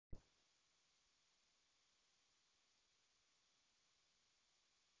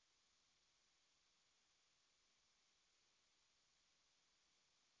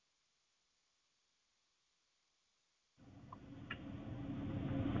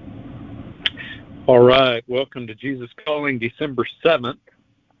All right, welcome to Jesus Calling, December 7th.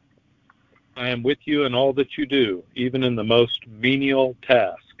 I am with you in all that you do, even in the most menial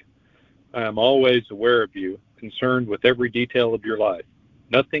task. I am always aware of you, concerned with every detail of your life.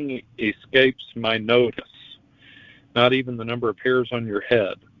 Nothing escapes my notice, not even the number of hairs on your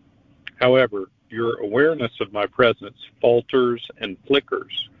head. However, your awareness of my presence falters and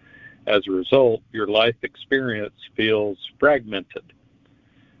flickers. As a result, your life experience feels fragmented.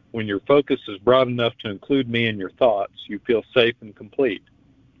 When your focus is broad enough to include me in your thoughts, you feel safe and complete.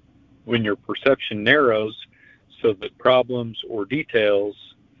 When your perception narrows so that problems or details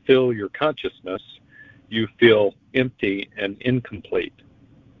fill your consciousness, you feel empty and incomplete.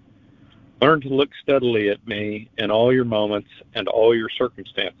 Learn to look steadily at me in all your moments and all your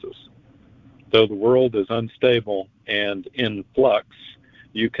circumstances. Though the world is unstable and in flux,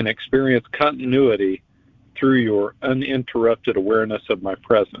 you can experience continuity through your uninterrupted awareness of my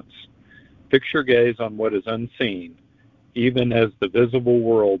presence. Fix your gaze on what is unseen, even as the visible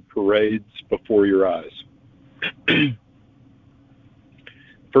world parades before your eyes.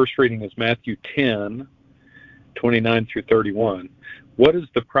 First reading is Matthew 10:29 through 31. What is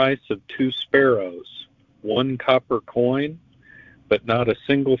the price of 2 sparrows? 1 copper coin? But not a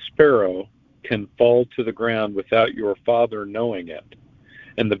single sparrow can fall to the ground without your Father knowing it.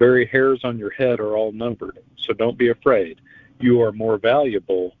 And the very hairs on your head are all numbered. So don't be afraid. You are more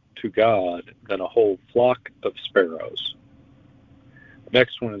valuable to God than a whole flock of sparrows.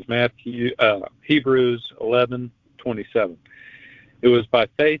 Next one is Hebrews 11:27. It was by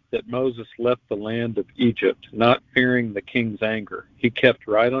faith that Moses left the land of Egypt, not fearing the king's anger. He kept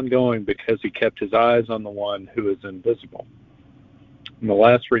right on going because he kept his eyes on the one who is invisible. And the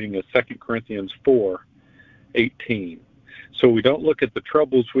last reading is 2 Corinthians 4:18. So we don't look at the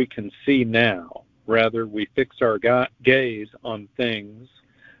troubles we can see now. Rather, we fix our gaze on things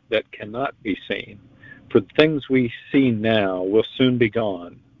that cannot be seen. For the things we see now will soon be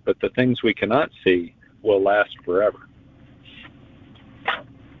gone, but the things we cannot see will last forever.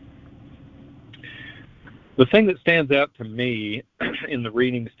 The thing that stands out to me in the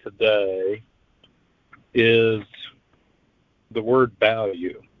readings today is the word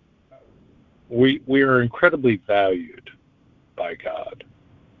value. We are incredibly valued by God.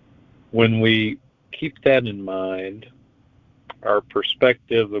 When we keep that in mind, our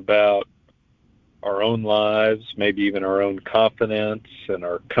perspective about our own lives, maybe even our own confidence and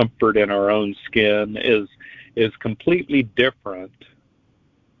our comfort in our own skin is completely different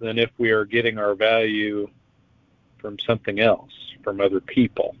than if we are getting our value from something else, from other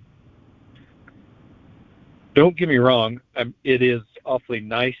people. Don't get me wrong, it is awfully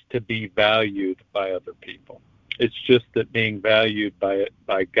nice to be valued by other people. It's just that being valued by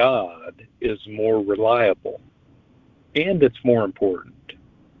God is more reliable, and it's more important,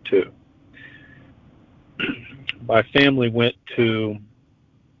 too. My family went to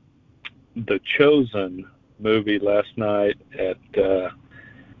the Chosen movie last night at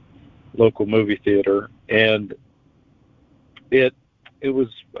local movie theater, and it was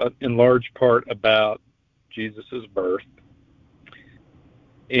in large part about Jesus' birth.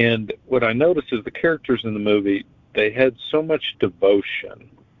 And what I noticed is the characters in the movie, they had so much devotion,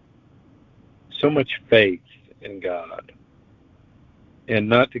 so much faith in God. And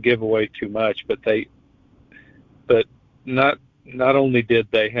not to give away too much, but not only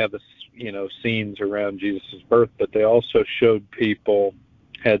did they have scenes around Jesus' birth, but they also showed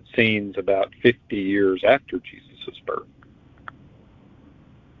had scenes about 50 years after Jesus' birth.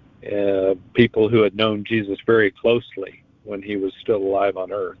 People who had known Jesus very closely when he was still alive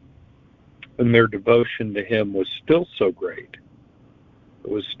on earth. And their devotion to him was still so great. It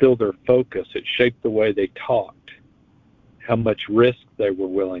was still their focus. It shaped the way they talked, how much risk they were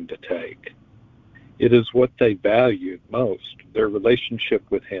willing to take. It is what they valued most, their relationship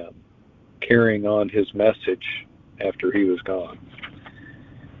with him, carrying on his message after he was gone.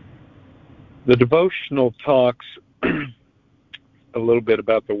 The devotional talks a little bit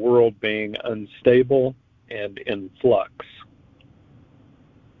about the world being unstable and in flux,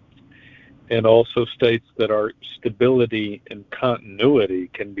 and also states that our stability and continuity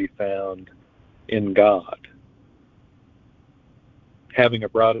can be found in God. Having a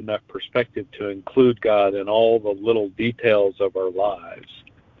broad enough perspective to include God in all the little details of our lives,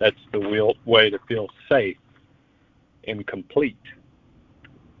 that's the way to feel safe and complete.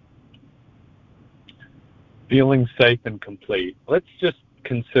 Feeling safe and complete. Let's just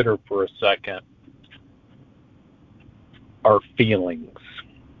consider for a second our feelings.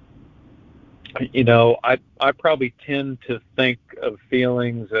 I probably tend to think of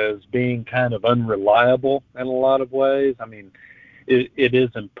feelings as being kind of unreliable in a lot of ways. I mean, it is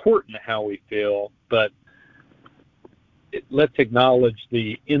important how we feel, but let's acknowledge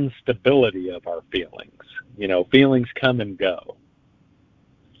the instability of our feelings. Feelings come and go.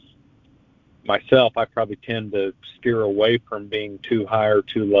 Myself, I probably tend to steer away from being too high or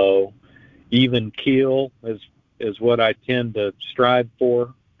too low. Even keel is what I tend to strive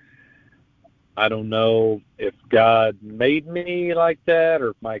for. I don't know if God made me like that or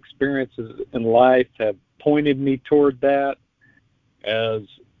if my experiences in life have pointed me toward that as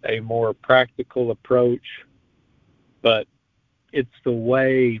a more practical approach, but it's the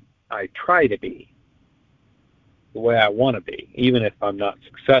way I try to be, the way I want to be, even if I'm not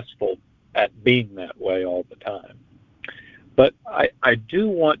successful at being that way all the time. But I do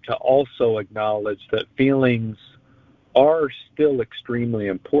want to also acknowledge that feelings are still extremely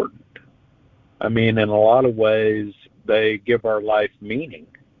important. I mean, in a lot of ways, they give our life meaning.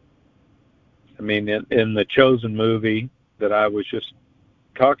 I mean, in the Chosen movie that I was just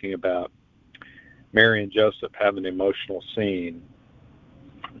talking about, Mary and Joseph have an emotional scene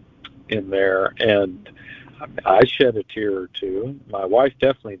in there, and I shed a tear or two. My wife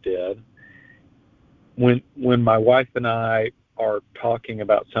definitely did. When my wife and I are talking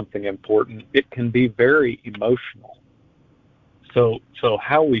about something important, it can be very emotional. So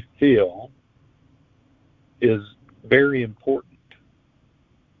how we feel is very important.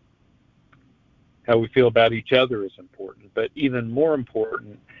 How we feel about each other is important, but even more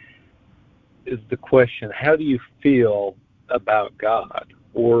important is the question, how do you feel about God?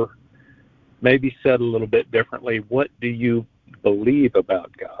 Or maybe said a little bit differently, what do you believe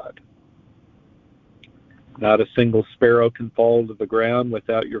about God? Not a single sparrow can fall to the ground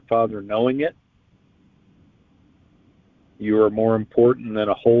without your Father knowing it. You are more important than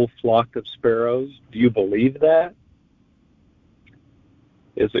a whole flock of sparrows. Do you believe that?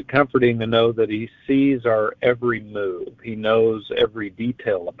 Is it comforting to know that He sees our every move? He knows every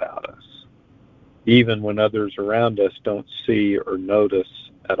detail about us, even when others around us don't see or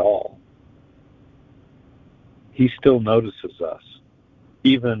notice at all. He still notices us,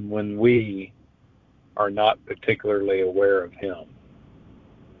 even when we are not particularly aware of Him.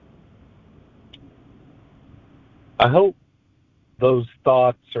 I hope those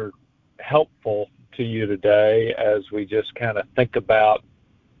thoughts are helpful to you today as we just kind of think about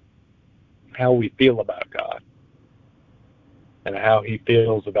how we feel about God and how He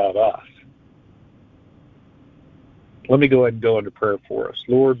feels about us. Let me go ahead and go into prayer for us.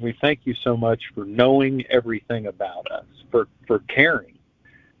 Lord, we thank You so much for knowing everything about us, for caring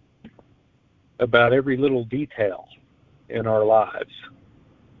about every little detail in our lives.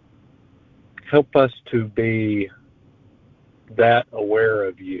 Help us to be that aware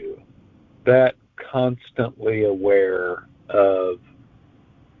of You, that constantly aware of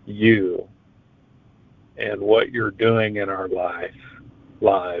You and what You're doing in our lives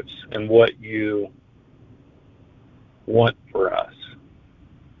and what You want for us.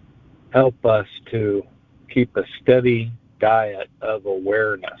 Help us to keep a steady diet of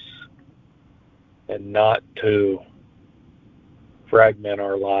awareness and not to fragment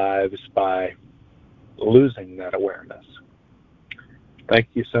our lives by losing that awareness. Thank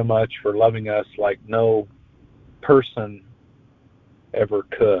You so much for loving us like no person ever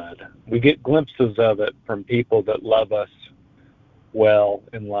could. We get glimpses of it from people that love us well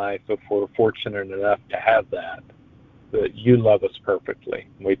in life if we're fortunate enough to have that You love us perfectly.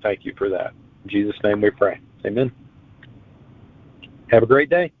 We thank You for that. In Jesus' name we pray. Amen. Have a great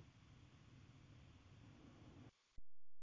day.